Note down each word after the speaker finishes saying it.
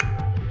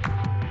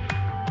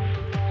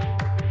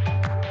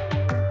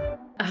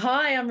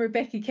I'm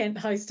Rebecca Kent,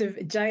 host of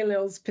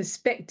JLL's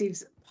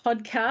Perspectives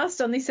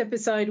podcast. On this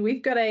episode,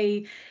 we've got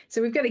a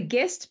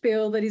guest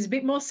bill that is a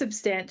bit more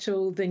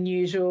substantial than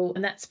usual,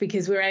 and that's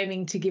because we're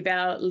aiming to give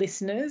our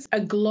listeners a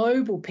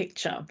global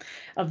picture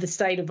of the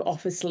state of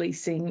office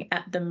leasing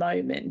at the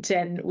moment.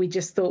 And we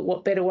just thought,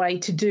 what better way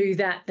to do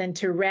that than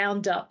to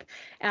round up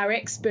our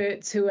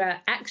experts who are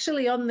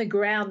actually on the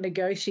ground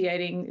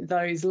negotiating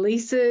those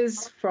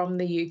leases from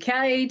the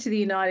UK to the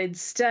United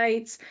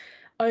States,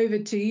 over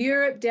to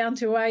Europe, down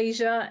to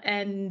Asia,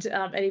 and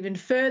even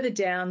further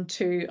down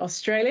to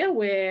Australia,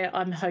 where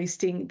I'm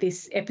hosting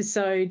this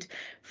episode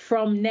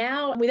from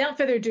now. Without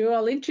further ado,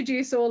 I'll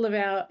introduce all of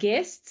our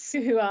guests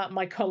who are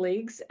my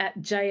colleagues at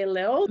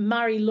JLL.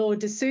 Marie-Laure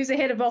de Sousa,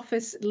 Head of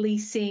Office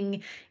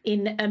Leasing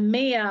in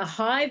EMEA.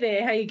 Hi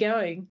there, how are you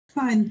going?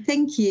 Fine,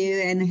 thank you,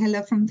 and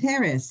hello from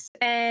Paris.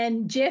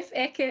 And Jeff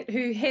Eckert,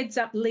 who heads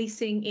up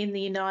leasing in the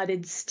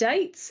United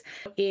States,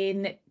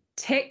 in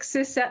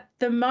Texas at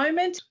the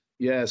moment.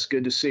 Yes,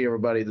 good to see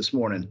everybody this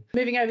morning.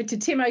 Moving over to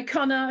Tim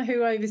O'Connor,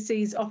 who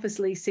oversees office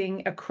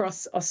leasing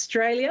across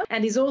Australia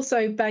and is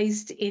also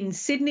based in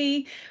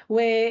Sydney,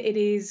 where it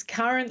is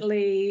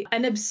currently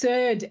an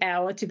absurd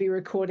hour to be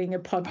recording a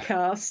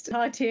podcast.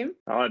 Hi, Tim.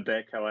 Hi,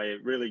 Beck. How are you?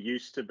 Really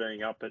used to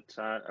being up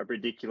at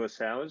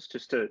ridiculous hours,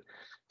 just to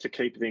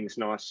keep things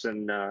nice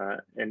and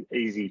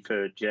easy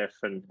for Jeff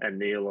and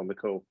Neil on the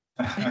call.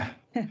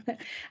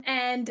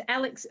 And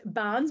Alex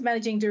Barnes,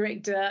 Managing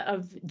Director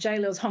of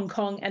JLL's Hong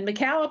Kong and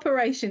Macau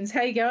operations.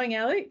 How are you going,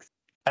 Alex?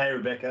 Hey,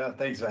 Rebecca.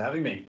 Thanks for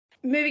having me.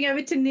 Moving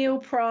over to Neil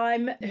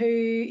Prime,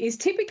 who is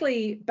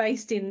typically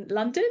based in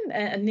London,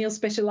 and Neil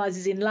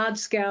specialises in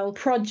large-scale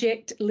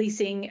project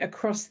leasing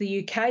across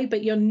the UK,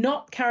 but you're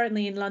not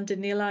currently in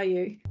London, Neil, are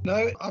you?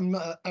 No, I'm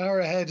an hour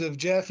ahead of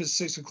Jeff. It's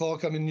 6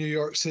 o'clock. I'm in New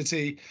York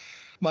City.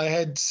 My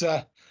head's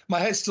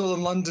still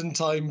in London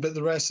time, but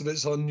the rest of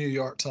it's on New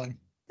York time.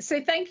 So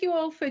thank you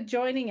all for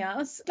joining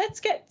us. Let's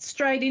get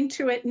straight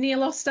into it.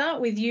 Neil, I'll start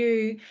with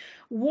you.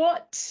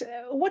 What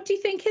do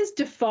you think has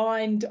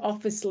defined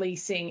office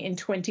leasing in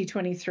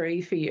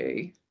 2023 for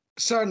you?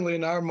 Certainly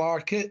in our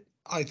market,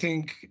 I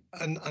think,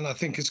 and I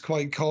think it's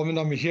quite common.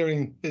 I'm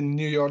hearing in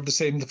New York the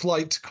same. The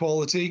flight to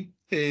quality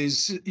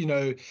is,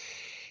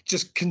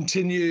 just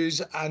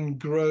continues and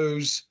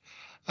grows.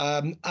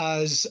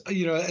 As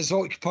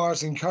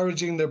occupiers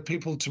encouraging their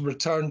people to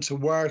return to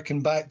work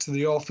and back to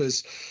the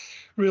office,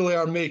 really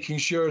are making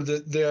sure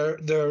that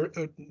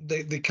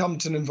they come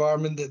to an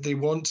environment that they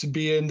want to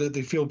be in, that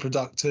they feel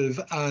productive,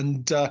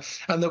 and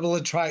that will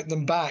attract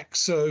them back.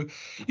 So,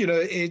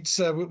 it's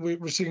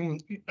we're seeing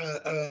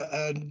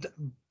a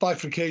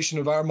bifurcation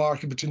of our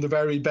market between the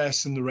very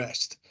best and the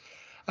rest.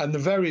 And the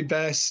very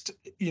best,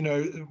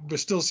 we're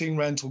still seeing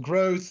rental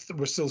growth.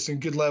 We're still seeing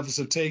good levels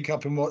of take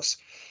up in what's,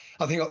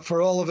 I think,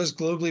 for all of us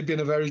globally, been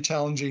a very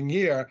challenging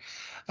year.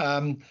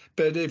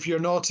 But if you're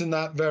not in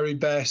that very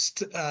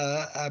best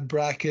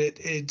bracket,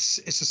 it's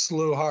a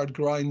slow, hard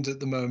grind at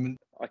the moment.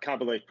 I can't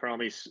believe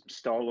Prami's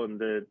stolen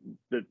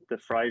the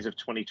phrase of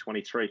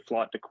 2023,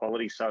 flight to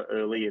quality, so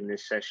early in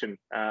this session.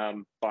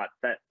 But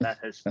that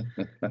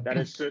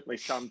has certainly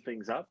summed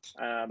things up.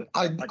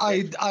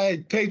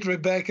 I paid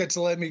Rebecca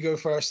to let me go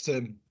first,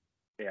 Tim.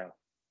 Yeah,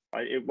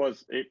 it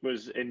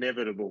was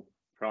inevitable,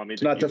 Prami.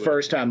 It's not the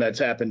first time that's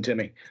happened to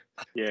me.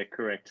 Yeah,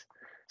 correct.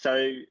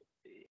 So.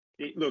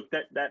 Look,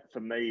 that for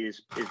me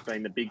has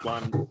been the big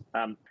one.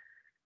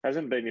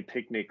 Hasn't been a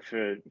picnic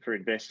for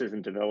investors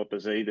and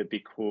developers either,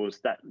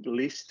 because that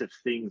list of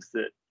things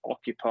that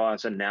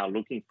occupiers are now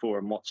looking for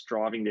and what's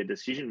driving their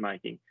decision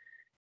making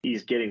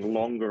is getting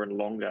longer and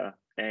longer.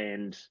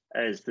 And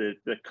as the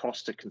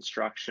cost of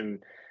construction,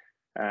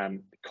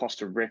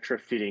 cost of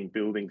retrofitting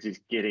buildings is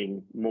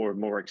getting more and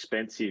more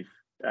expensive,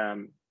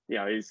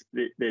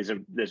 there's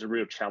a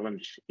real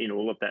challenge in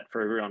all of that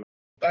for everyone.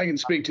 I can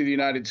speak to the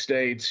United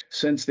States.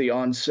 Since the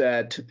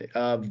onset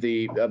of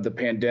the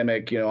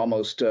pandemic,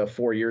 almost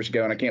 4 years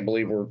ago, and I can't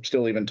believe we're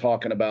still even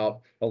talking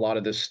about a lot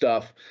of this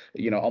stuff,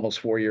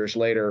 almost 4 years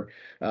later.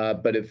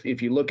 But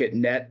if you look at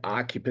net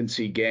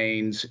occupancy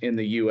gains in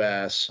the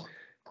U.S.,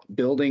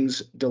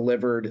 buildings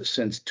delivered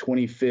since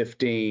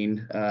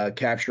 2015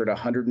 captured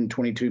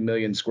 122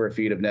 million square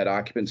feet of net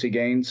occupancy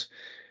gains,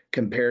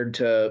 compared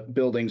to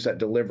buildings that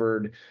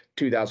delivered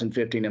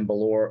 2015 and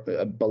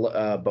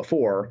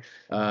before,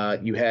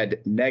 you had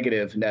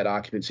negative net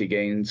occupancy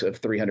gains of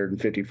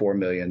 354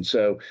 million.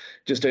 So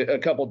just a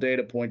couple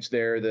data points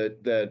there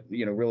that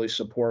really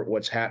support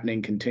what's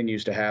happening,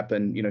 continues to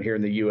happen, here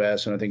in the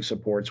U.S., and I think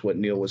supports what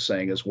Neil was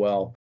saying as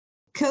well.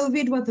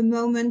 COVID was a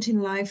moment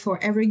in life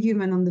for every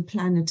human on the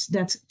planet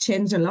that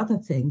changed a lot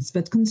of things.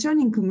 But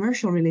concerning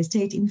commercial real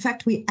estate, in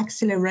fact, we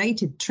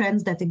accelerated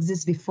trends that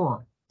exist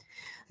before.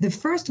 The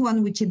first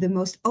one, which is the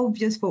most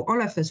obvious for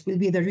all of us, will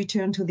be the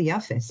return to the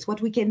office. What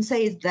we can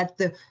say is that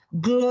the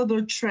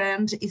global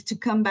trend is to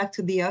come back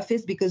to the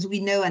office, because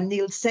we know, and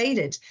Neil said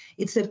it,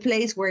 it's a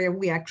place where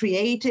we are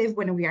creative,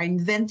 when we are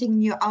inventing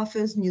new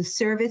offers, new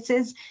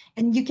services,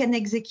 and you can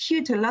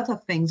execute a lot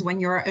of things when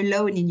you're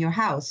alone in your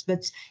house.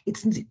 But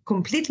it's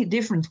completely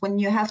different when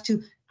you have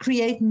to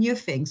create new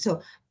things.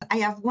 So I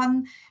have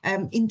one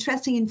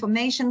interesting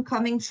information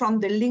coming from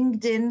the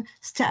LinkedIn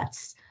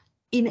stats.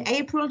 In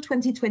April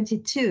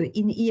 2022,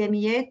 in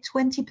EMEA,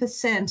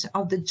 20%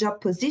 of the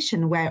job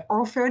position were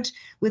offered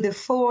with a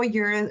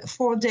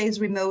 4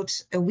 days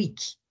remote a week.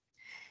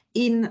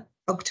 In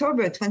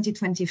October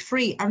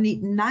 2023, only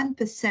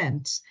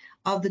 9%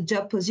 of the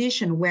job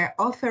position were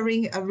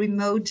offering a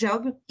remote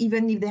job,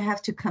 even if they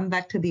have to come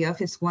back to the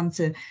office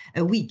once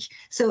a week.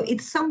 So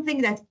it's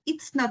something that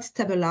it's not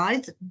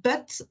stabilized,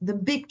 but the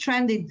big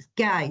trend is,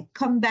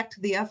 come back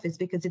to the office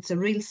because it's a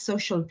real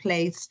social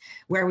place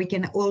where we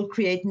can all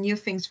create new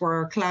things for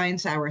our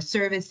clients, our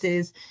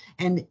services,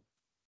 and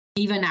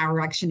even our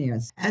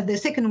actionnaires. The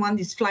second one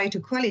is flight to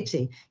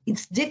quality.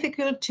 It's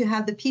difficult to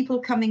have the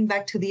people coming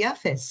back to the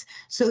office.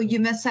 So you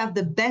must have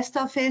the best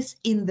office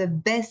in the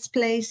best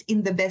place,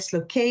 in the best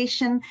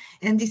location.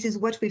 And this is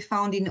what we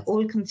found in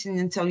all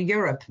continental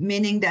Europe,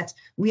 meaning that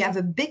we have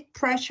a big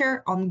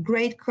pressure on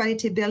great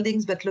quality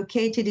buildings, but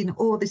located in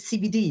all the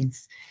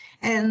CBDs.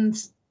 And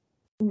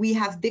we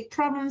have big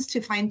problems to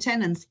find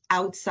tenants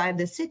outside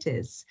the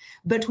cities,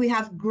 but we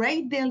have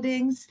great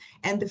buildings.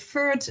 And the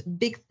third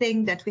big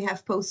thing that we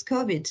have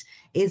post-COVID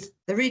is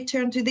the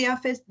return to the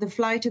office, the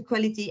flight to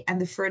quality, and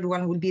the third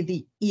one will be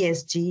the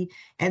ESG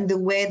and the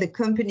way the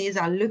companies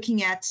are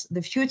looking at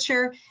the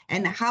future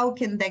and how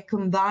can they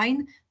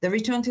combine the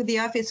return to the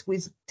office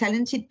with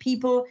talented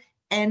people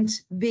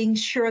and being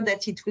sure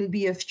that it will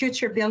be a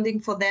future building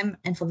for them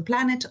and for the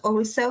planet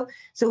also.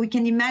 So we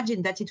can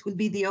imagine that it will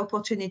be the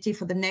opportunity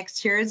for the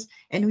next years,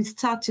 and we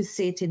start to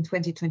see it in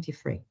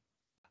 2023.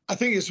 I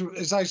think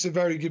it's actually a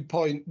very good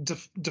point.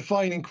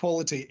 Defining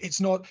quality. It's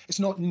not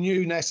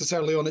new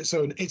necessarily on its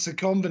own. It's a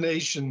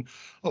combination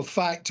of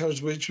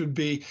factors which would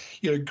be,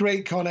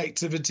 great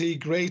connectivity,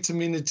 great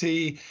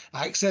amenity,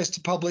 access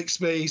to public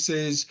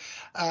spaces,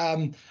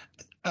 an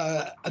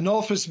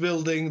office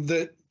building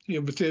that,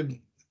 with the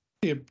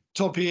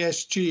top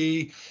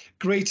ESG,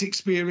 great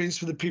experience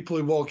for the people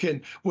who walk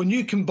in. When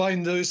you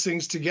combine those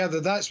things together,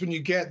 that's when you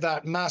get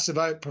that massive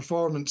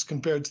outperformance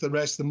compared to the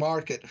rest of the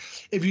market.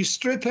 If you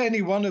strip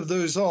any one of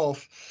those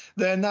off,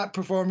 then that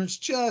performance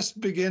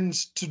just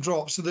begins to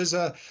drop. So there's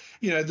a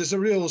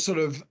real sort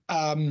of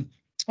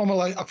almost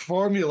like a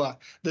formula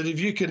that if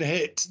you can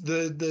hit,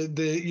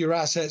 your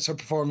assets are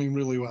performing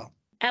really well.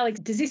 Alex,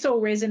 does this all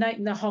resonate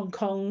in the Hong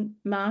Kong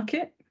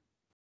market?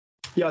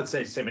 Yeah, I'd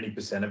say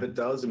 70% of it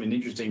does. I mean,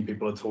 interesting,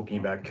 people are talking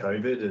about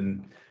COVID,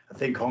 and I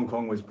think Hong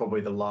Kong was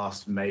probably the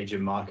last major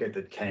market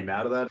that came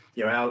out of that.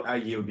 Our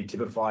year would be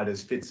typified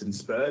as fits and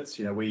spurts.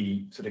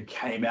 We sort of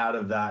came out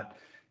of that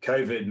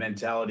COVID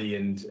mentality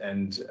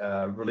and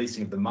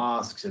releasing of the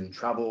masks and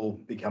travel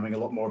becoming a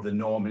lot more of the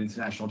norm, and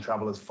international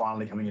travelers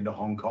finally coming into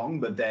Hong Kong.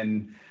 But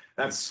then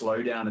that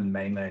slowdown in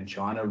mainland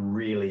China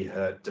really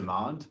hurt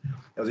demand.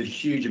 There was a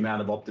huge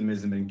amount of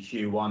optimism in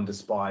Q1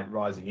 despite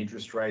rising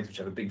interest rates, which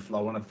have a big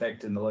flow-on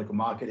effect in the local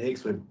market here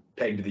because we're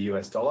pegged to the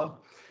US dollar.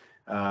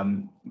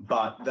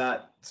 But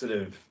that sort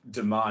of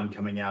demand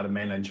coming out of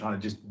mainland China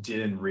just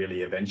didn't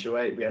really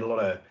eventuate. We had a lot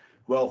of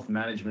wealth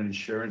management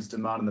insurance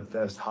demand in the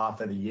first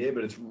half of the year,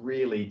 but it's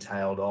really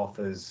tailed off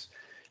as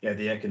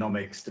the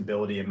economic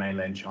stability in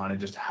mainland China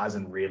just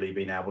hasn't really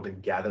been able to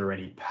gather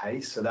any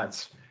pace. So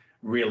that's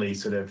really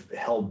sort of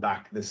held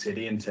back the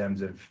city in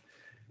terms of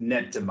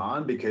net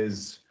demand,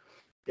 because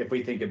if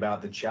we think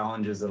about the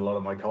challenges that a lot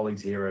of my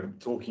colleagues here are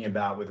talking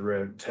about with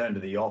return to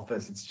the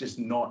office, it's just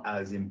not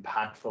as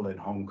impactful in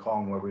Hong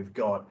Kong, where we've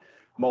got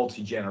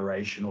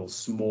multi-generational,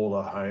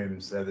 smaller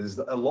homes. So there's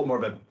a lot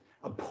more of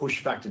a push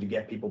factor to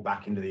get people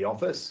back into the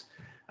office,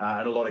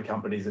 and a lot of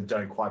companies that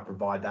don't quite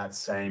provide that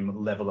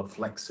same level of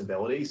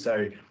flexibility.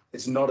 So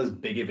it's not as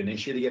big of an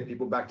issue to get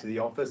people back to the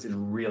office. It's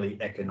really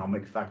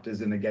economic factors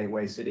in the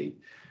gateway city.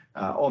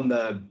 On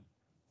the,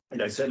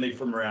 certainly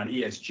from around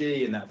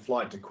ESG and that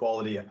flight to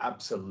quality,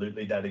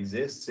 absolutely that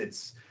exists.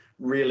 It's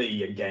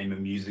really a game of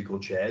musical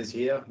chairs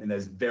here. And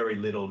there's very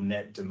little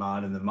net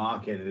demand in the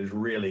market. It is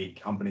really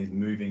companies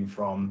moving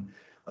from,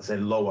 I say,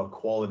 lower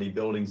quality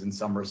buildings in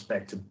some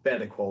respect to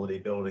better quality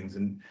buildings,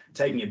 and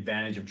taking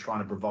advantage of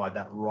trying to provide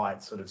that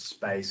right sort of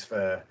space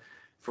for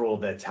all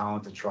their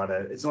talent to try to,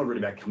 it's not really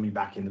about coming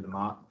back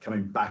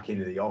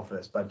into the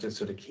office, but just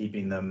sort of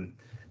keeping them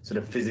sort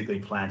of physically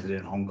planted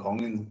in Hong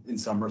Kong in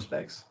some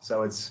respects.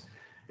 So it's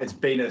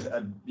been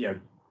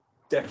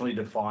definitely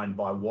defined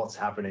by what's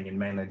happening in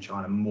mainland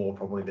China more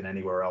probably than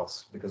anywhere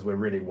else, because we're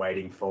really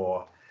waiting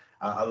for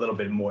a little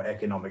bit more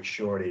economic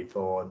surety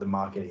for the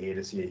market here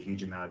to see a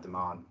huge amount of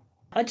demand.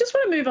 I just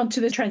want to move on to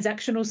the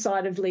transactional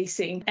side of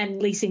leasing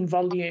and leasing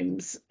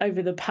volumes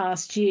over the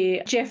past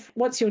year. Jeff,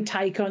 what's your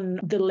take on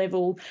the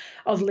level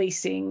of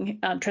leasing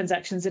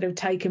transactions that have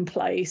taken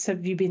place?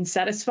 Have you been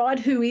satisfied?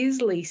 Who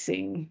is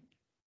leasing?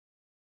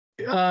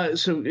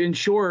 So in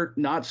short,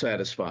 not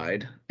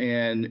satisfied.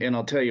 And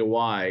I'll tell you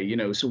why.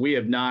 So we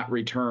have not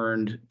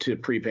returned to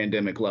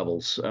pre-pandemic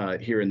levels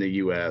here in the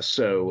US.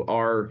 So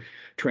our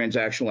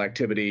transactional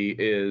activity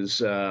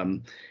is,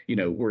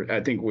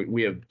 I think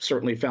we have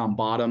certainly found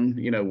bottom.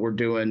 We're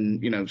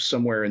doing,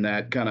 somewhere in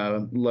that kind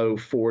of low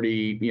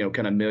 40,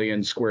 kind of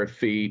million square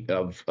feet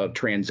of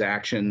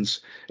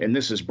transactions. And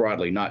this is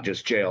broadly, not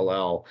just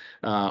JLL,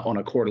 on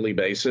a quarterly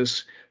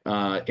basis.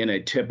 In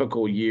a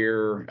typical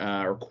year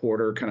or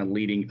quarter kind of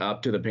leading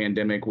up to the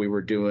pandemic, we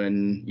were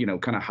doing,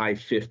 kind of high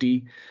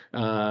 50,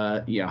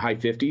 high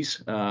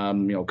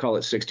 50s, call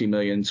it 60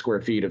 million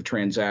square feet of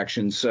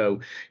transactions. So,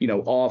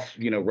 off,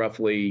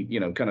 roughly,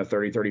 kind of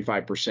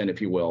 35%,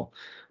 if you will.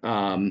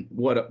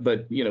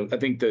 I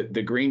think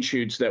the green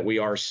shoots that we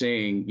are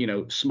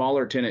seeing,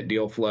 smaller tenant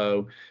deal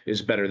flow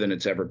is better than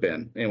it's ever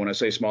been. And when I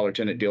say smaller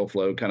tenant deal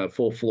flow, kind of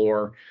full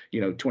floor,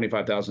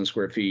 25,000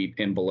 square feet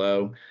and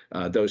below,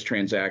 those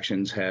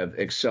transactions have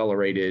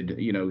accelerated,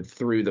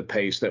 through the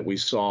pace that we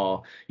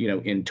saw,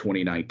 in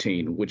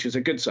 2019, which is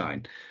a good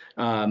sign.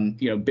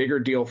 Bigger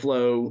deal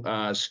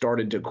flow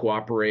started to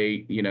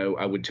cooperate,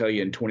 I would tell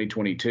you in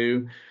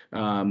 2022.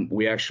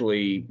 We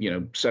actually,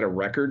 set a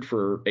record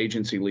for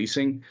agency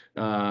leasing,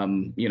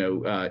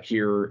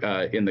 here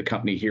in the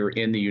company here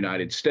in the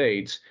United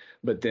States.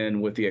 But then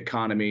with the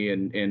economy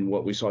and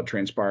what we saw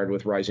transpired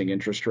with rising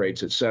interest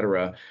rates, et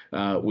cetera,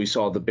 we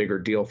saw the bigger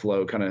deal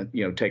flow kind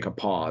of, take a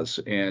pause.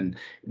 And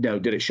no,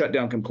 did it shut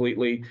down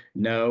completely?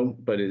 No.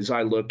 But as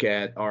I look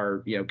at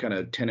our, kind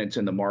of tenants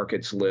in the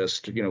markets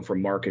list,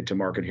 from market to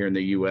market here in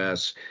the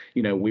U.S.,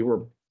 we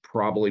were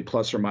probably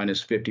plus or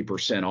minus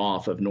 50%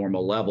 off of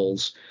normal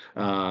levels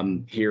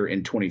here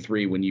in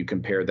 23 when you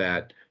compare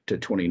that to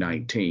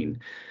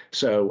 2019.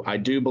 So I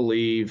do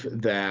believe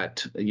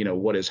that,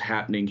 what is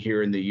happening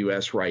here in the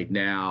U.S. right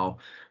now,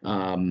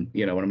 and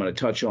I'm going to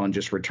touch on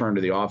just return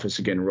to the office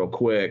again real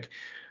quick.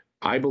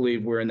 I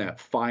believe we're in that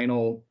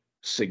final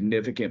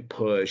significant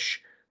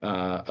push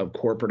of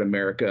corporate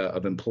America,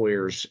 of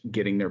employers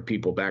getting their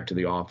people back to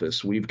the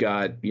office. We've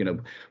got,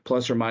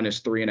 plus or minus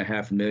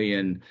 3.5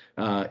 million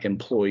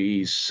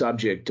employees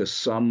subject to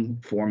some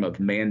form of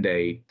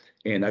mandate.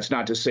 And that's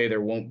not to say there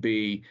won't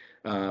be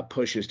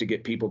pushes to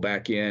get people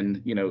back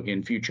in,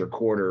 in future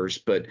quarters,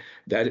 but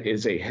that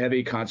is a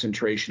heavy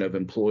concentration of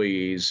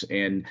employees.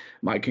 And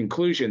my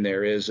conclusion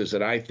there is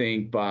that I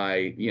think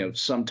by,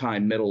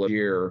 sometime middle of the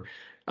year,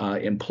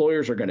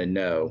 employers are going to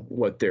know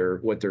what their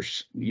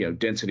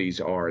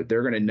densities are.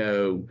 They're going to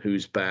know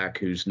who's back,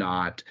 who's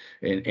not.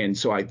 And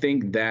so I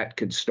think that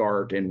could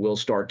start and will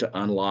start to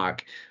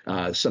unlock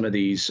some of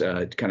these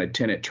kind of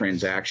tenant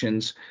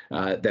transactions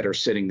that are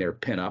sitting there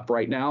pent up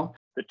right now.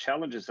 The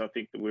challenges I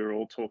think that we were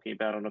all talking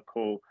about on a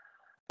call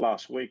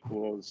last week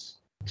was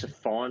to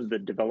find the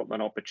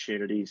development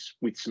opportunities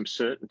with some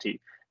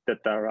certainty that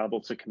they're able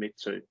to commit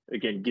to.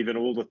 Again, given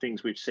all the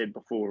things we've said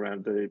before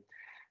around the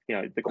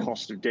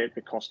cost of debt,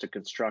 the cost of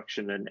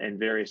construction and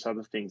various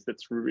other things,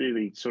 that's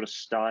really sort of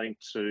starting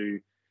to,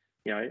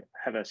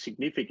 have a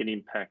significant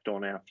impact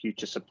on our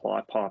future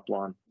supply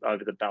pipeline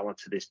over the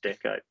balance of this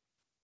decade.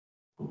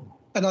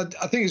 And I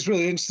think it's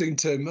really interesting,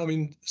 Tim. I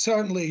mean,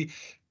 certainly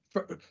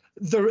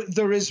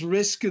there is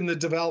risk in the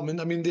development.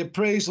 I mean, the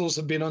appraisals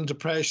have been under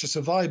pressure, so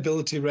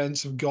viability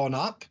rents have gone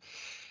up.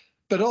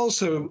 But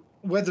also,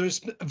 whether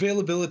it's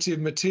availability of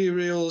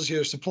materials,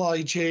 your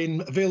supply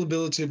chain,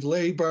 availability of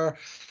labor,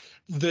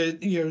 the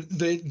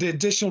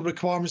additional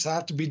requirements that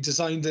have to be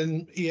designed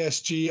in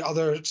ESG,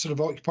 other sort of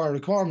occupier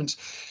requirements,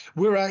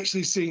 we're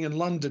actually seeing in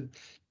London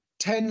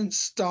tenants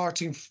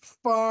starting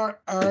far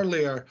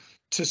earlier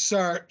to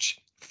search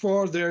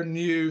for their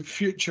new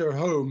future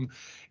home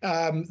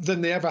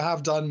than they ever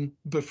have done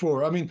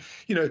before. I mean,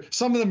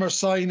 some of them are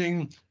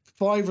signing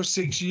 5 or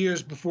 6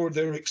 years before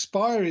their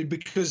expiry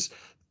because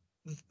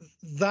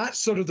that's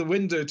sort of the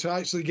window to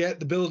actually get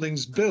the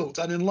buildings built.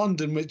 And in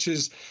London, which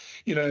is,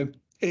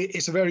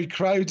 it's a very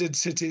crowded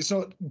city. It's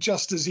not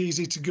just as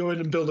easy to go in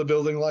and build a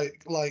building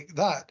like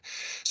that.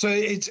 So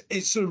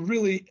it's sort of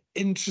really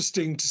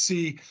interesting to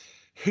see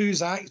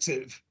who's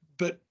active,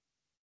 but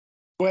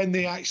when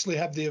they actually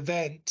have the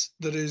event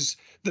that is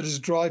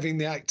driving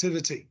the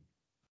activity.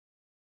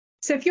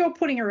 So if you're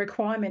putting a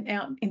requirement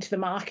out into the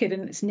market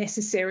and it's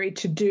necessary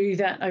to do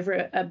that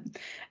over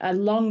a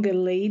longer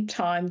lead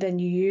time than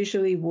you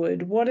usually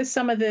would, what are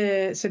some of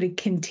the sort of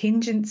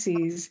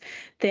contingencies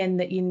then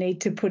that you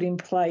need to put in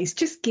place,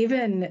 just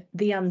given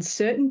the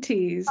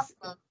uncertainties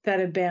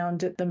that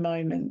abound at the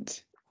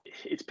moment?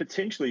 It's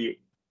potentially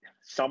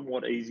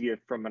somewhat easier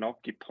from an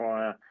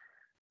occupier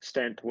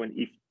standpoint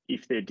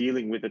if they're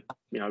dealing with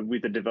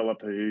with a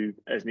developer who,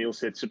 as Neil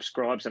said,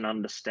 subscribes and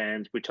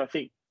understands, which I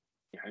think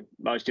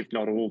most, if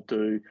not all,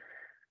 do,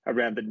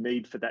 around the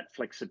need for that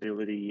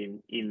flexibility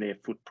in their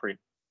footprint,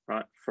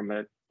 right? From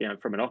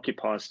an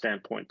occupier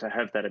standpoint, to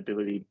have that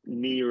ability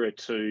nearer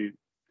to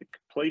the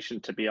completion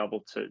to be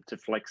able to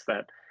flex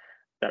that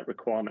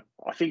requirement.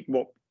 I think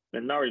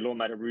and Marie-Laure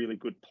made a really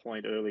good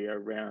point earlier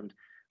around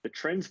the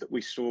trends that we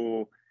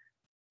saw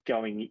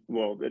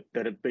that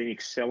have been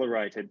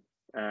accelerated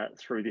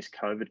through this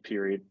COVID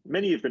period.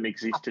 Many of them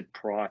existed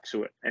prior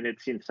to it, and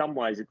it's in some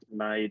ways it's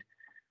made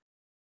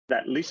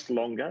that list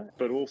longer,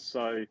 but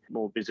also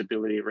more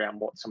visibility around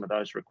what some of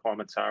those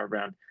requirements are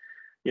around,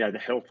 the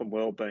health and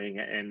well-being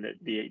and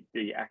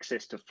the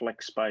access to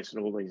flex space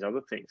and all these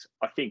other things.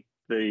 I think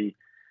the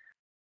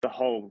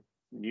whole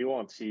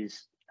nuance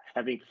is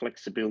having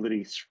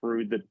flexibility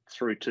through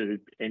to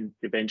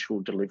eventual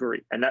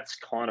delivery, and that's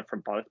kind of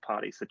from both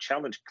parties. The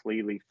challenge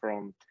clearly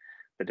from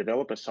the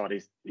developer side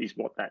is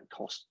what that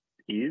cost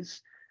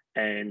is,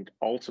 and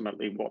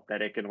ultimately what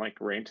that economic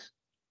rent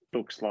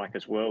looks like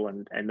as well.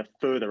 And the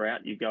further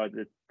out you go,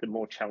 the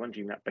more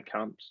challenging that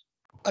becomes.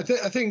 I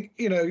think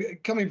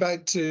coming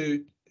back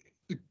to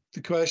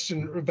the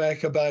question,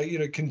 Rebecca, about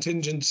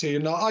contingency,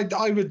 and I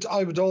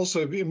would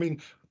also,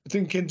 I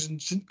think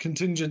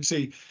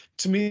contingency,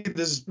 to me,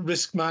 there's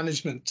risk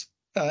management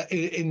from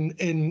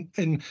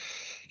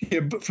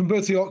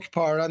both the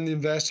occupier and the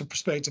investor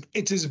perspective.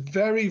 It is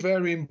very,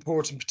 very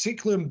important,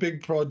 particularly in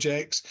big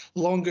projects,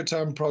 longer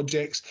term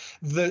projects,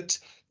 that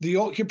the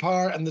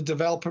occupier and the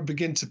developer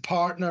begin to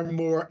partner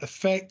more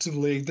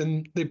effectively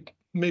than they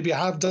maybe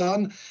have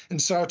done in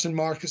certain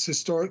markets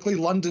historically,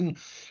 London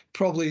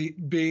probably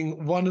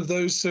being one of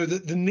those, so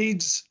that the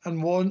needs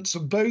and wants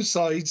of both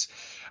sides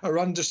are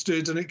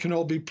understood and it can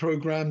all be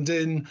programmed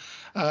in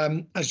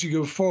as you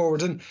go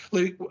forward. And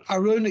like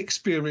our own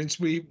experience,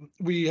 we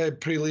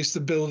pre-leased the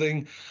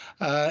building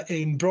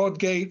in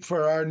Broadgate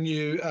for our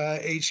new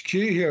HQ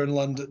here in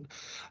London,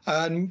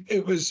 and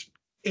it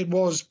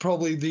was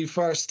probably the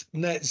first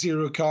net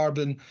zero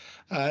carbon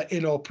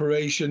in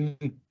operation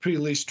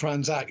pre-lease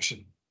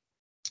transaction.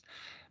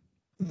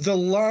 The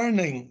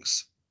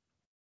learnings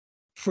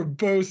for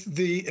both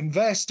the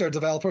investor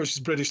developer, which is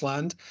British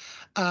Land,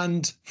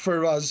 and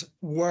for us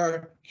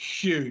were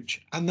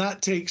huge. And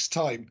that takes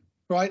time,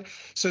 right?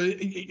 So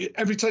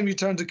every time you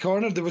turned a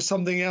corner, there was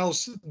something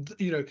else,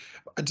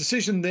 a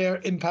decision there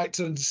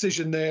impacted a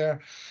decision there,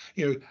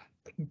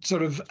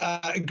 sort of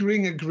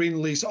agreeing a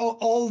green lease.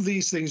 All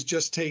these things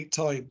just take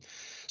time.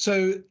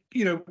 So,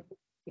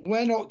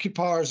 when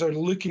occupiers are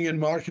looking in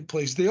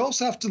marketplace, they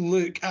also have to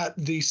look at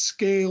the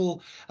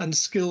scale and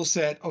skill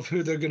set of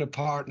who they're going to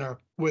partner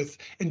with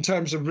in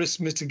terms of risk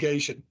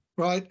mitigation,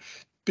 right?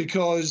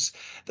 Because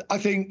I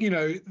think,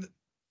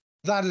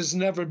 that has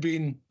never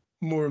been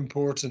more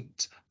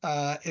important.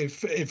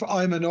 If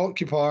I'm an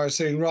occupier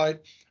saying, right,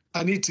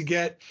 I need to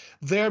get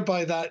there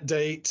by that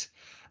date,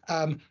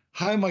 how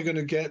am I going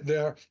to get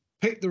there?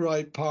 Pick the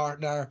right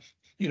partner,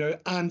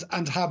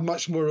 and have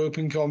much more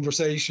open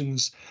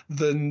conversations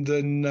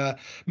than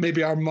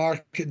maybe our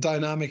market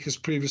dynamic has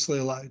previously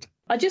allowed.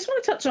 I just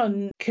want to touch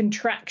on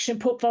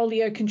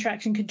portfolio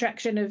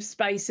contraction of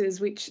spaces,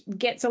 which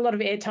gets a lot of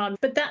airtime,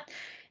 but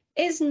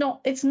it's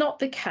not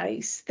the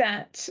case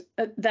that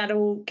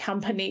all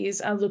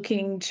companies are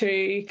looking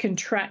to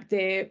contract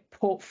their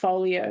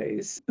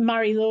portfolios.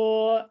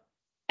 Marie-Laure,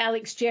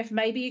 Alex, Jeff,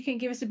 maybe you can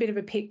give us a bit of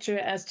a picture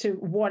as to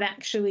what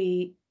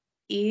actually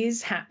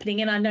is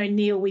happening. And I know,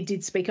 Neil, we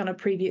did speak on a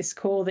previous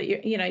call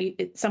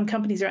that some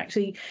companies are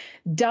actually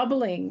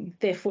doubling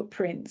their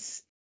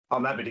footprints.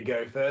 I'm happy to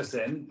go first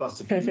then,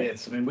 bust a few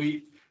myths.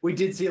 We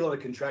did see a lot of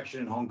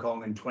contraction in Hong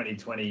Kong in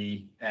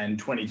 2020 and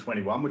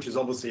 2021, which is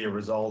obviously a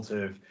result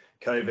of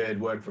COVID,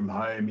 work from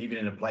home, even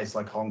in a place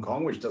like Hong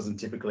Kong, which doesn't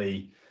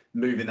typically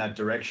move in that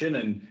direction,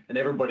 and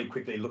everybody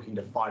quickly looking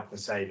to fight for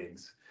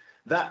savings.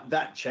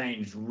 That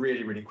changed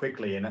really, really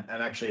quickly, and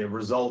actually a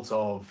result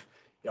of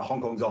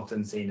Hong Kong's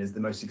often seen as the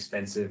most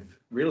expensive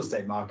real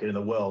estate market in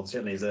the world,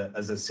 certainly as a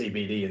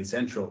CBD in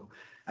Central.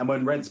 And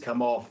when rents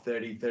come off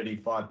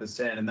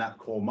 30-35% in that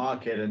core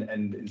market,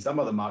 and in some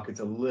other markets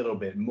a little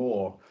bit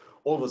more,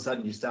 all of a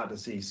sudden you start to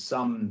see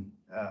some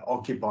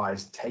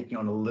occupiers taking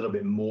on a little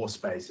bit more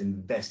space,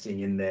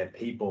 investing in their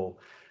people,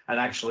 and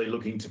actually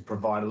looking to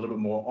provide a little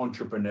bit more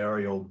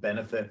entrepreneurial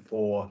benefit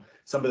for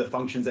some of the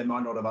functions they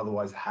might not have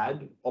otherwise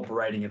had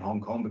operating in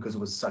Hong Kong because it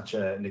was such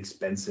an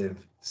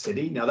expensive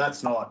city. Now,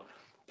 that's not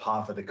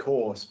par for the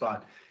course,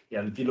 but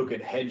if you look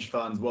at hedge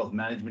funds, wealth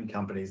management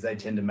companies, they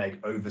tend to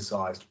make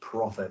oversized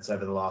profits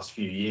over the last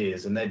few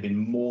years, and they've been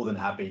more than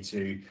happy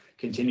to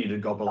continue to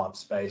gobble up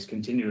space,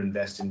 continue to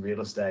invest in real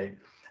estate,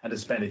 and to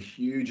spend a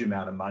huge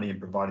amount of money in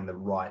providing the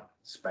right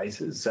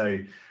spaces. So,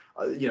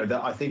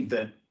 I think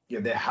that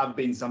there have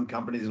been some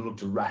companies that look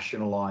to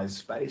rationalize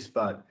space,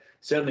 but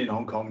certainly in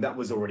Hong Kong, that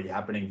was already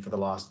happening for the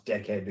last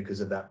decade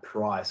because of that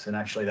price. And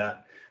actually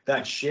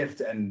that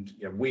shift, and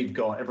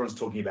everyone's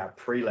talking about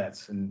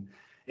pre-lets, and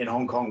in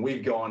Hong Kong,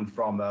 we've gone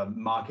from a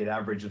market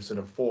average of sort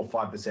of 4 or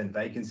 5%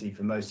 vacancy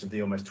for most of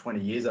the almost 20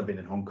 years I've been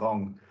in Hong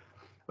Kong.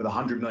 With a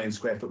 100 million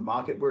square foot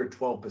market, we're at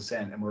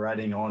 12%, and we're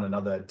adding on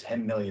another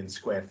 10 million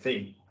square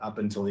feet up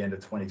until the end of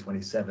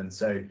 2027.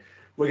 So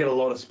we get a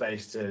lot of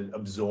space to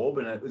absorb,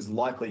 and it is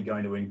likely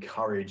going to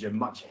encourage a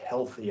much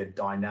healthier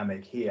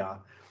dynamic here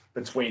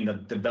between the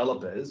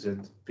developers,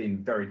 who've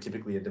been very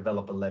typically a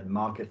developer-led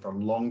market for a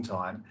long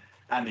time,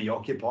 and the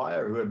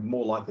occupier, who are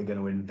more likely going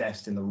to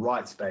invest in the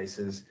right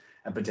spaces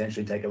and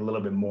potentially take a little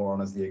bit more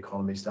on as the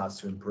economy starts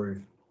to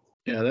improve.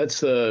 Yeah,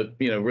 that's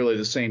really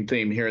the same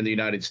theme here in the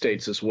United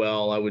States as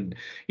well. I would,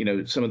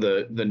 some of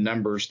the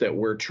numbers that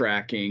we're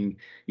tracking,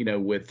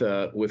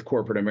 with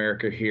corporate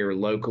America here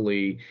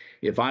locally,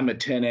 if I'm a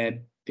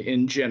tenant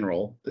in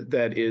general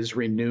that is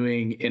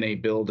renewing in a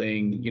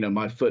building,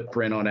 my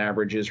footprint on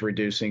average is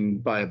reducing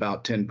by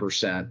about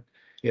 10%.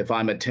 If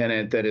I'm a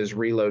tenant that is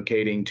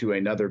relocating to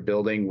another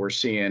building, we're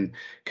seeing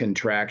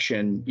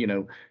contraction,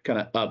 kind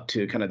of up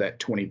to kind of that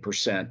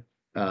 20%,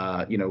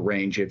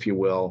 range, if you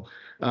will.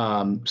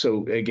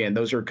 So again,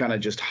 those are kind of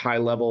just high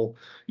level,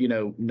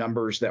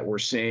 numbers that we're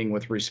seeing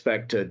with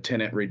respect to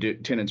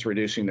tenants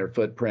reducing their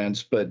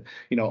footprints. But,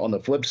 on the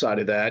flip side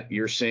of that,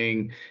 you're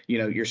seeing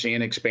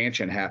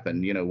expansion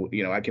happen.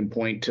 I can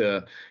point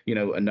to,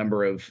 a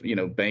number of,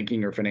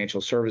 banking or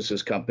financial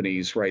services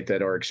companies, right,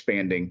 that are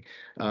expanding,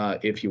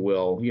 if you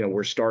will.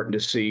 We're starting to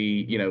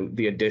see,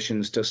 the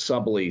additions to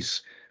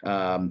sublease,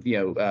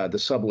 the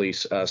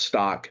sublease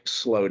stock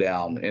slow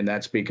down, and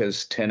that's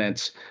because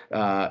tenants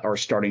are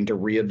starting to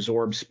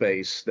reabsorb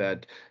space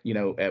that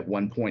at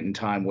one point in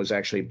time was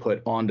actually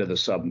put onto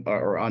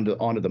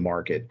the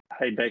market.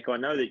 Hey Beck, I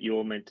know that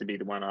you're meant to be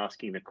the one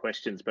asking the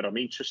questions, but I'm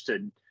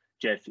interested,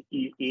 Jeff,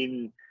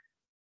 in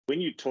when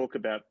you talk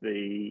about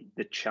the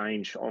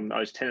change on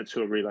those tenants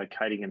who are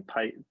relocating and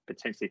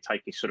potentially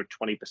taking sort of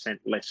 20%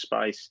 less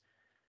space.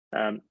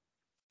 I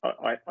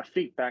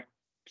think back,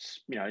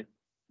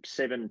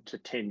 7 to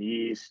 10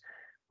 years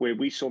where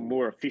we saw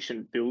more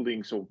efficient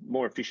buildings or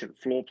more efficient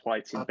floor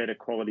plates in better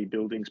quality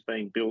buildings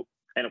being built.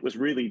 And it was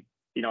really,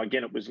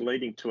 again, it was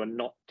leading to a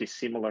not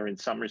dissimilar in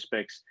some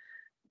respects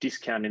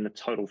discount in the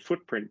total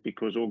footprint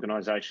because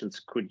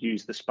organisations could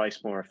use the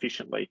space more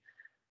efficiently.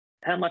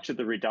 How much of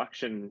the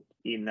reduction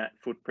in that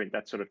footprint,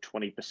 that sort of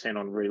 20%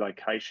 on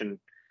relocation,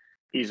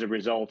 is a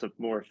result of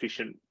more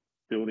efficient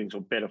buildings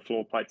or better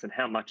floor plates, and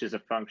how much is a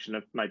function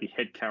of maybe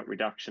headcount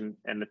reduction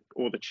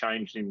or the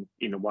change in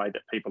the way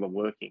that people are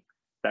working,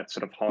 that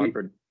sort of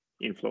hybrid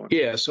influence?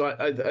 Yeah, so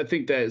I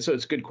think that, so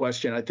it's a good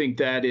question. I think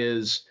that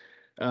is,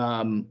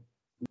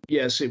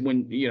 yes,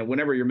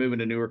 whenever you're moving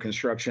to newer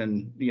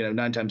construction,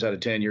 9 times out of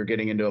 10, you're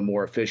getting into a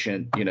more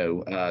efficient,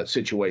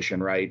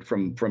 situation, right?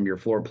 From your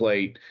floor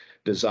plate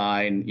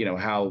design,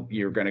 how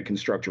you're going to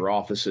construct your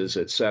offices,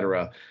 et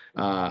cetera.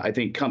 I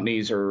think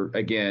companies are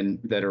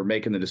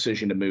making the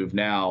decision to move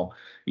now,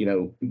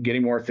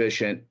 getting more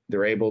efficient.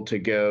 They're able to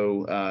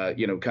go,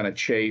 kind of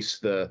chase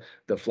the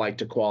flight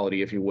to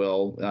quality, if you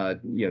will.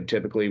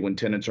 Typically when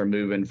tenants are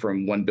moving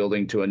from one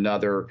building to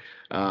another,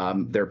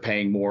 they're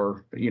paying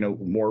more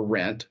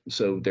rent.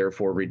 So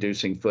therefore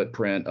reducing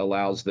footprint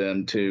allows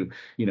them to,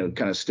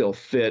 kind of still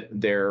fit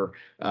their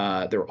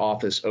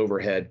office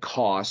overhead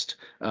cost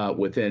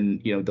within,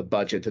 the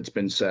budget that's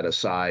been set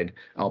aside,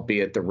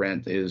 albeit the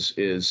rent is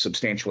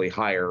substantially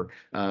higher,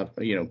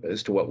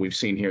 as to what we've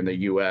seen here in the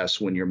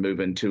U.S. when you're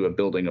moving to a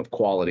building of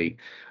quality.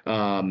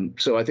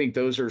 So I think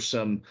those are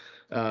some,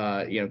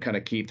 kind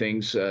of key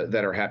things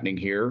that are happening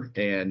here,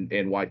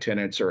 and why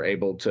tenants are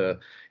able to,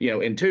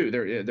 and two,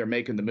 they're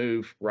making the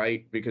move,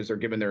 right, because they're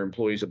giving their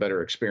employees a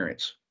better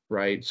experience.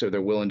 Right. So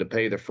they're willing to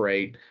pay the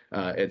freight,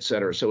 et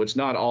cetera. So it's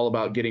not all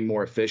about getting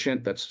more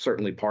efficient. That's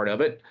certainly part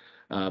of it.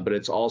 But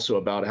it's also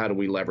about how do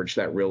we leverage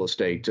that real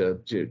estate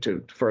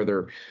to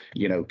further,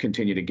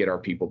 continue to get our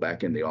people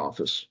back in the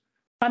office.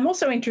 I'm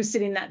also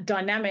interested in that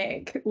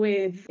dynamic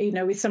with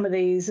some of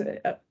these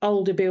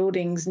older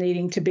buildings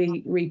needing to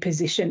be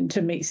repositioned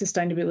to meet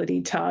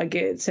sustainability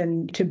targets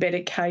and to better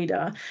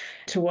cater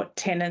to what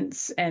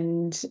tenants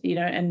and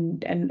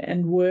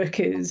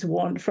workers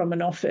want from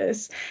an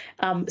office.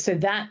 So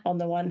that on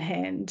the one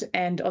hand,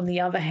 and on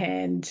the other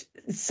hand,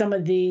 some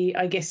of the,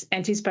 I guess,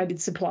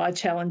 anticipated supply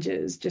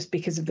challenges just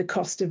because of the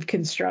cost of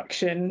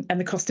construction and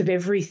the cost of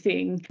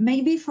everything.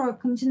 Maybe for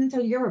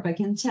continental Europe, I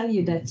can tell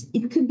you that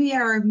it could be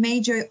our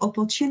major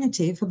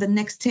opportunity for the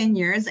next 10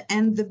 years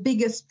and the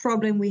biggest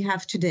problem we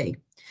have today.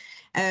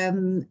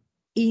 In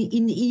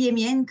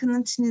EMEA, in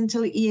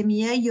continental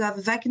EMEA, you have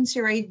a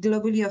vacancy rate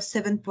globally of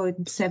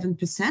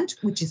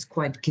 7.7%, which is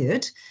quite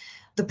good.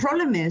 The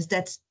problem is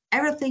that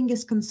everything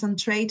is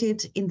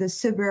concentrated in the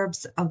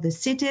suburbs of the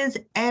cities,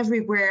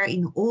 everywhere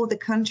in all the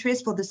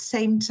countries for the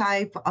same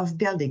type of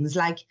buildings,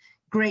 like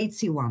Grade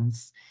C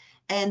ones.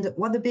 And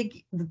what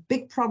the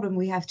big problem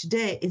we have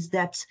today is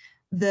that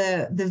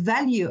the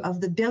value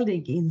of the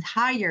building is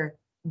higher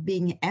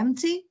being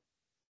empty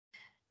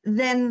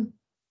than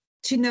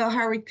to know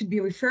how it could be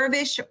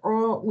refurbished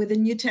or with a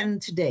new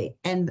tenant today.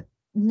 And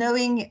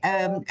knowing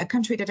a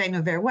country that I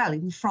know very well,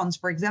 in France,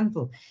 for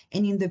example,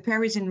 and in the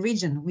Parisian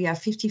region, we have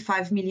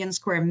 55 million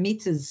square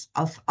meters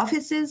of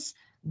offices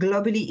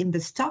globally in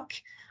the stock.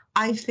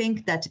 I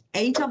think that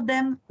 8 of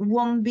them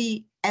won't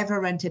be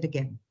ever rented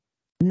again.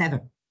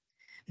 Never.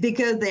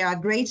 Because they are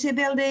Grade A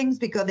buildings,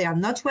 because they are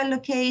not well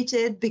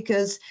located,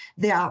 because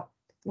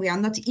we are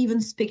not even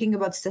speaking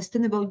about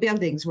sustainable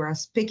buildings. We are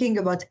speaking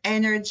about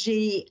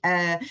energy,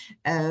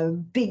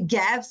 big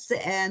gaps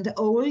and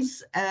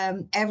holes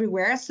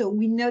everywhere. So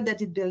we know that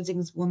the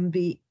buildings won't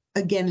be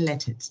again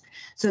let it.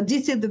 So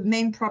this is the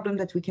main problem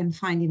that we can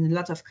find in a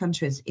lot of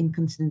countries in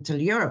continental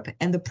Europe.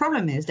 And the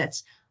problem is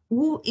that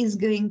who is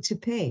going to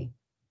pay?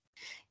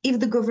 If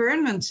the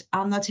government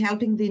are not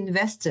helping the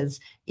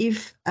investors,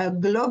 if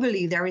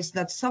globally there is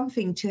not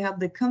something to help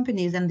the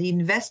companies and the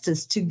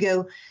investors to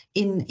go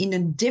in a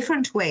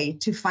different way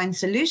to find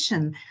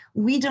solution,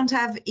 we don't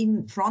have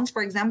in France,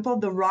 for example,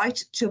 the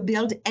right to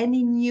build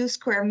any new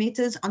square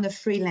meters on a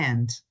free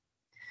land.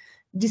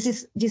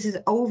 This is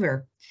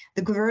over.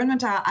 The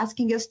government are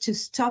asking us to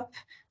stop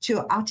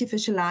to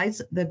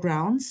artificialize the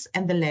grounds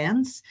and the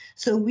lands.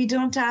 So we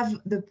don't have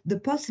the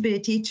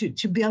possibility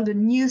to build a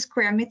new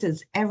square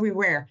meters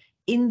everywhere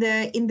in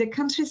the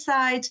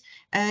countryside,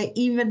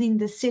 even in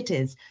the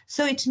cities.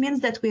 So it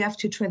means that we have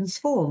to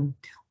transform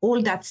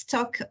all that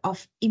stock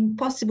of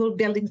impossible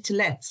buildings to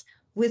let.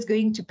 Who is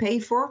going to pay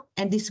for?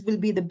 And this will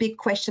be the big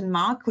question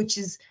mark, which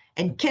is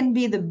and can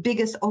be the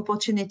biggest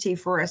opportunity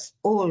for us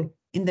all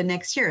in the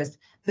next years.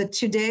 But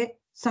today,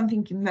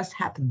 something must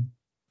happen.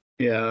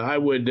 Yeah, I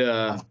would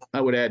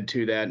add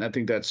to that, and I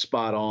think that's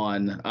spot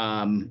on.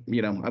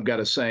 I've got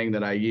a saying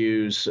that I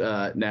use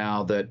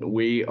now that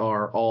we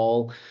are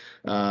all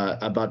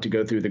about to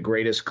go through the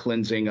greatest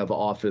cleansing of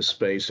office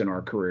space in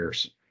our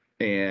careers.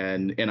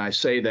 And I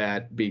say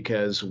that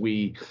because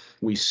we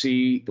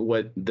see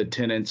what the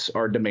tenants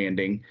are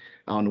demanding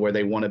on where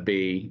they want to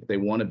be. They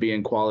want to be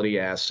in quality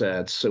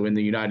assets. So in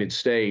the United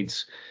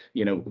States,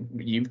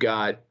 you've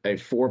got a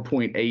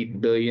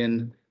 4.8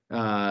 billion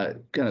kind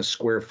of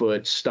square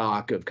foot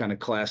stock of kind of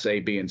class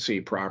A, B, and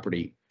C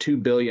property. 2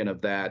 billion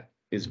of that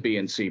is B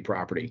and C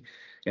property.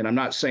 And I'm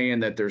not saying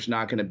that there's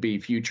not going to be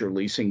future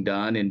leasing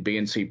done in B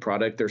and C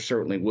product. There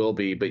certainly will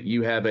be, but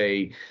you have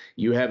a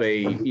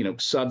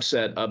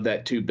subset of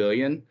that 2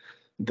 billion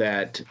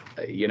that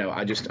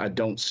I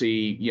don't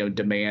see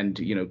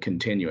demand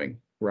continuing.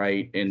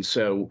 Right. And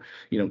so,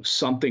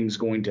 something's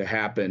going to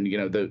happen.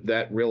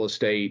 That real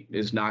estate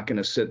is not going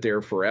to sit there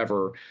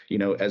forever,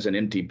 as an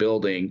empty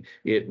building.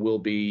 It will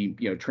be,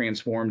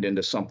 transformed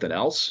into something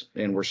else.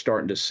 And we're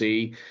starting to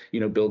see,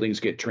 buildings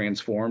get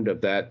transformed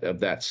of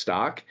that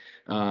stock.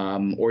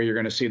 Or you're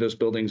going to see those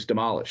buildings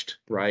demolished.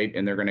 Right.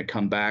 And they're going to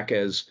come back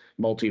as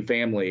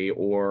multifamily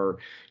or,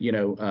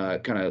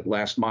 kind of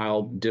last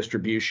mile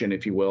distribution,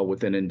 if you will,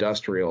 within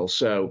industrial.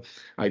 So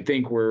I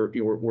think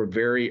we're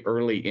very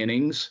early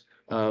innings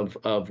of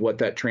what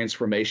that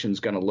transformation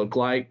is going to look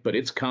like, but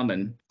it's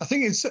coming. I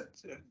think it's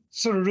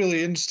sort of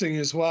really interesting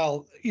as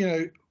well.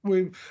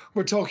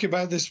 We're talking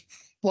about this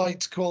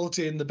flight to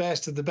quality and the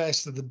best of the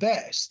best of the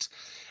best,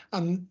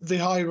 and the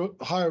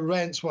higher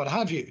rents, what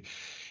have you.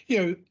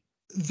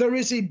 There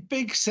is a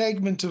big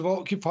segment of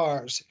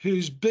occupiers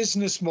whose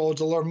business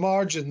model or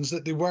margins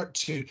that they work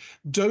to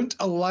don't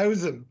allow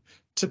them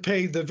to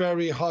pay the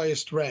very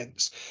highest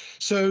rents.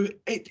 So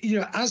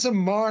as a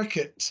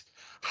market,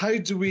 how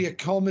do we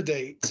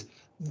accommodate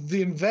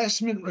the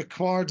investment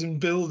required in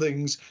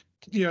buildings?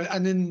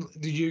 And in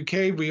the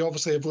UK, we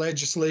obviously have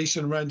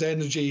legislation around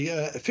energy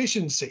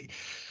efficiency,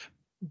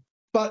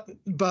 but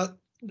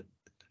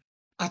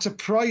at a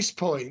price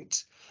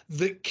point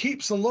that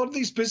keeps a lot of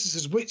these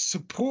businesses which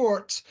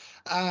support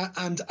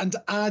and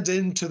add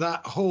into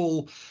that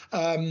whole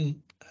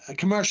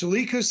commercial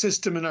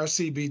ecosystem in our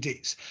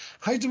CBDs.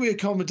 How do we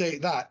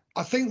accommodate that?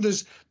 I think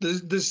there's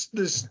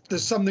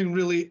something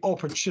really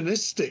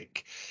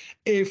opportunistic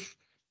if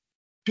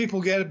people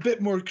get a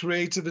bit more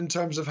creative in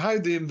terms of how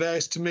they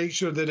invest to make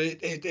sure that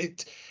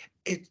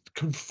it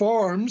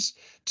conforms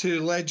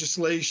to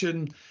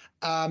legislation,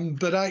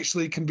 but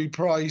actually can be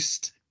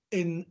priced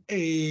in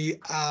a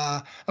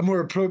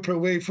more appropriate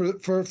way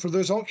for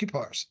those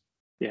occupiers.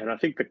 Yeah, and I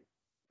think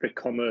the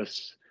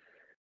commerce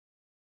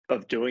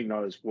of doing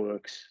those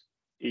works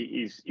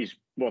is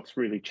what's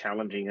really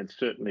challenging, and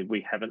certainly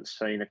we haven't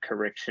seen a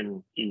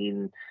correction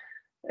in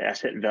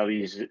asset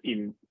values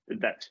in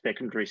that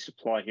secondary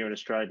supply here in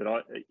Australia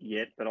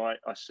but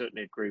I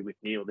certainly agree with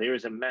Neil. There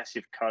is a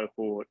massive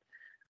cohort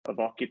of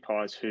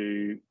occupiers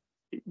who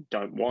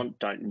don't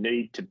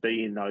need to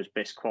be in those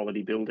best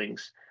quality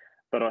buildings,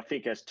 but I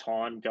think as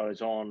time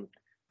goes on,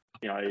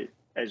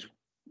 as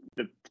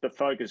the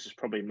focus is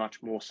probably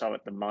much more so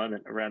at the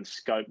moment around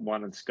Scope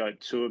 1 and Scope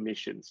 2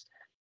 emissions.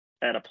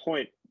 At a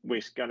point,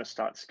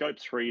 Scope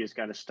 3 is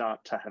going to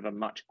start to have a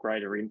much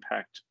greater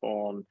impact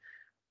on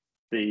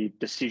the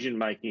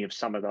decision-making of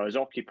some of those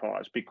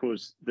occupiers,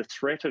 because the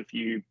threat of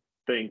you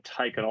being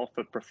taken off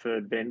a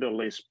preferred vendor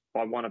list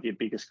by one of your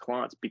biggest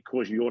clients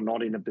because you're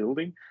not in a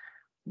building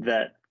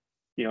that,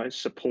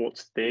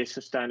 supports their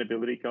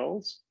sustainability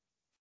goals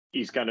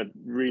is going to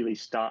really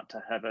start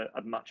to have a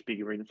much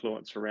bigger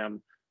influence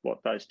around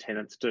what those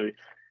tenants do.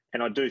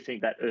 And I do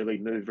think that early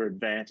mover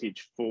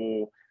advantage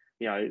for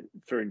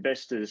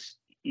investors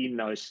in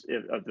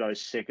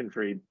those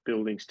secondary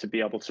buildings to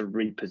be able to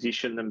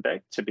reposition them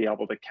back, to be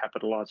able to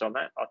capitalise on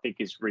that, I think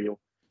is real.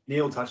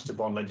 Neil touched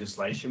upon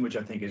legislation, which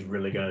I think is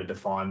really going to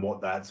define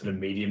what that sort of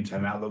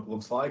medium-term outlook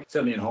looks like.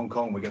 Certainly in Hong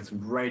Kong, we get some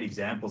great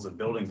examples of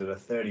buildings that are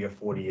 30 or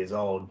 40 years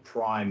old,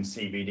 prime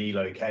CBD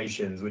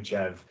locations, which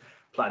have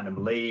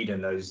Platinum LEED,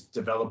 and those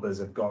developers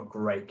have got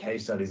great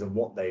case studies of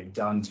what they've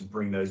done to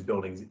bring those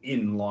buildings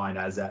in line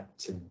as at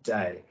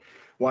today.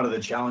 One of the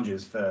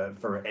challenges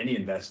for any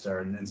investor,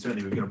 and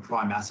certainly we've got a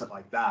prime asset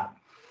like that.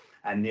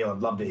 And Neil, I'd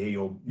love to hear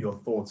your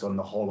thoughts on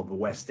the whole of the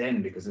West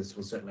End, because this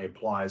will certainly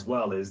apply as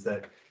well, is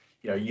that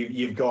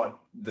you've got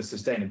the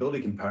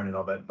sustainability component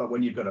of it, but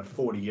when you've got a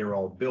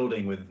 40-year-old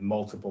building with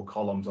multiple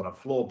columns on a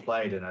floor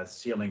plate and a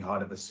ceiling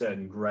height of a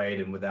certain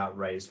grade and without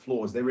raised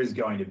floors, there is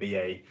going to be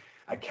a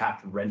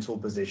capped rental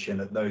position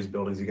that those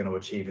buildings are going to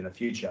achieve in the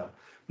future,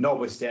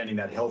 notwithstanding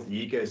that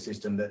healthy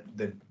ecosystem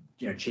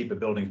that cheaper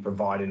buildings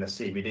provide in the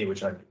CBD,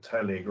 which I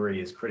totally agree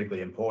is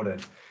critically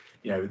important.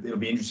 It'll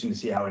be interesting to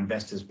see how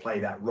investors play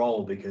that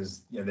role,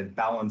 because they're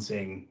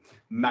balancing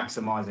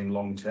maximizing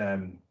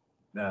long-term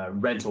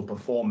rental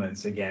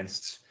performance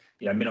against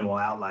minimal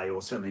outlay,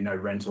 or certainly no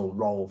rental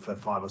roll for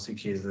 5 or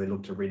 6 years as they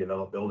look to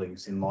redevelop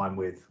buildings in line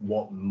with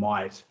what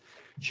might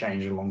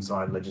change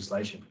alongside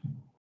legislation.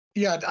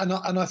 Yeah,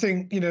 and I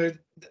think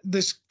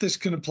this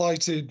can apply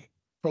to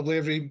probably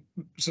every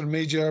sort of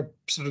major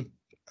sort of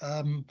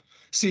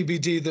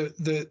CBD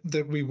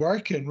that we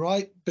work in,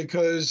 right?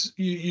 Because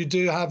you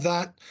do have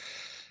that.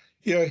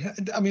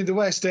 The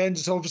West End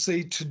has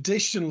obviously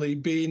traditionally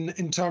been,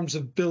 in terms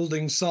of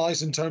building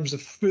size, in terms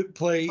of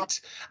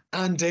footplate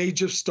and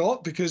age of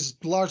stock, because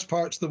large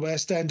parts of the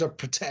West End are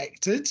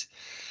protected.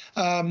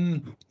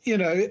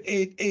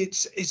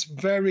 It's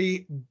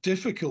very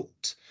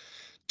difficult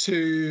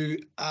to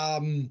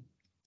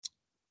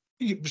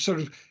sort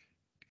of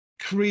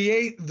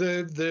create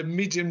the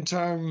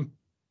medium-term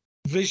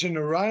vision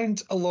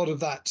around a lot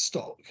of that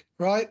stock,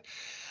 right?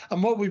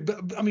 And what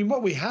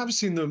we have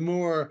seen, though,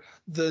 more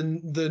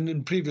than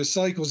in previous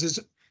cycles, is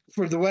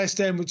for the West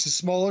End, which is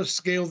smaller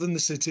scale than the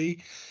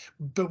city,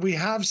 but we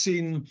have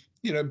seen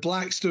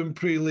Blackstone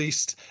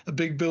pre-leased a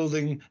big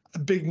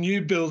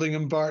new building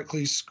in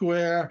Berkeley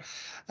Square.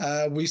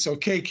 We saw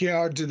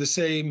KKR do the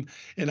same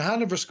in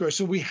Hanover Square.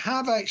 So we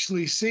have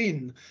actually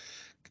seen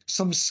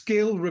some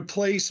scale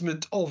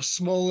replacement of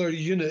smaller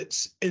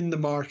units in the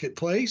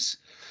marketplace.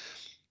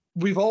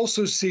 We've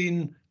also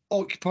seen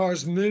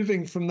occupiers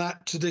moving from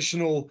that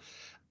traditional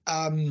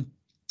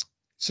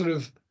sort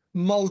of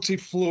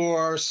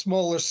multi-floor,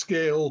 smaller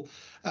scale,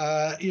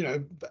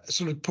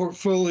 sort of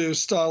portfolio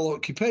style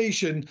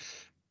occupation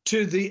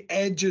to the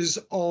edges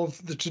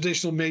of the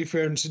traditional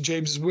Mayfair and St.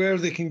 James's, where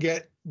they can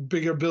get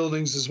bigger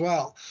buildings as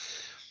well.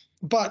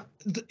 But,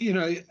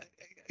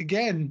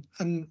 again,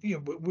 and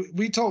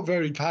we talk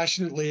very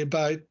passionately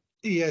about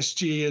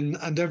ESG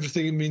and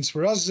everything it means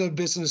for us as a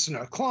business and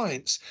our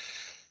clients.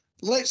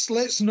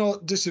 Let's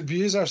not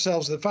disabuse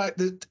ourselves of the fact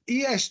that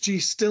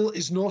ESG still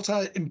is not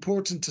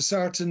important to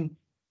certain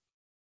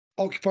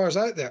occupiers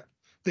out there.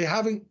 They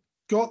haven't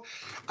got,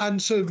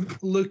 and so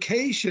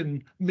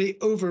location may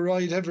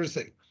override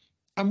everything.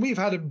 And we've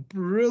had a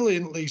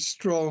brilliantly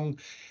strong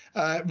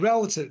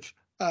relative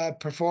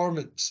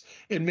performance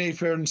in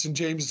Mayfair and St.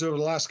 James's over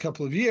the last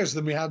couple of years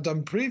than we had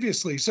done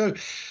previously. So,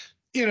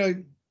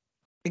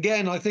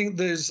 again, I think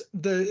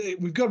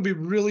we've got to be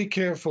really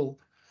careful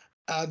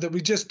that we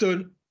just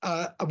don't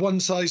a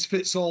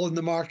one-size-fits-all in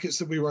the markets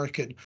that we work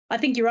in. I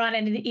think you're right,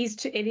 and it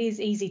is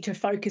easy to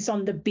focus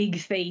on the big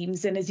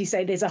themes, and as you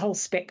say, there's a whole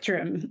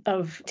spectrum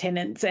of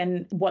tenants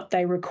and what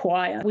they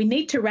require. We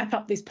need to wrap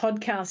up this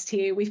podcast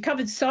here. We've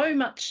covered so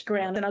much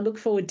ground, and I look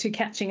forward to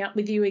catching up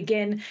with you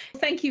again.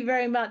 Thank you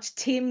very much,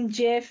 Tim,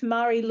 Jeff,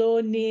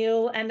 Marie-Laure,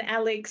 Neil, and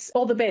Alex.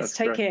 All the best.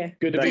 Take care.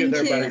 Good to be with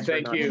everybody.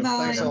 Thank you. Bye.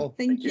 Thanks all.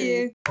 Thank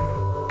you.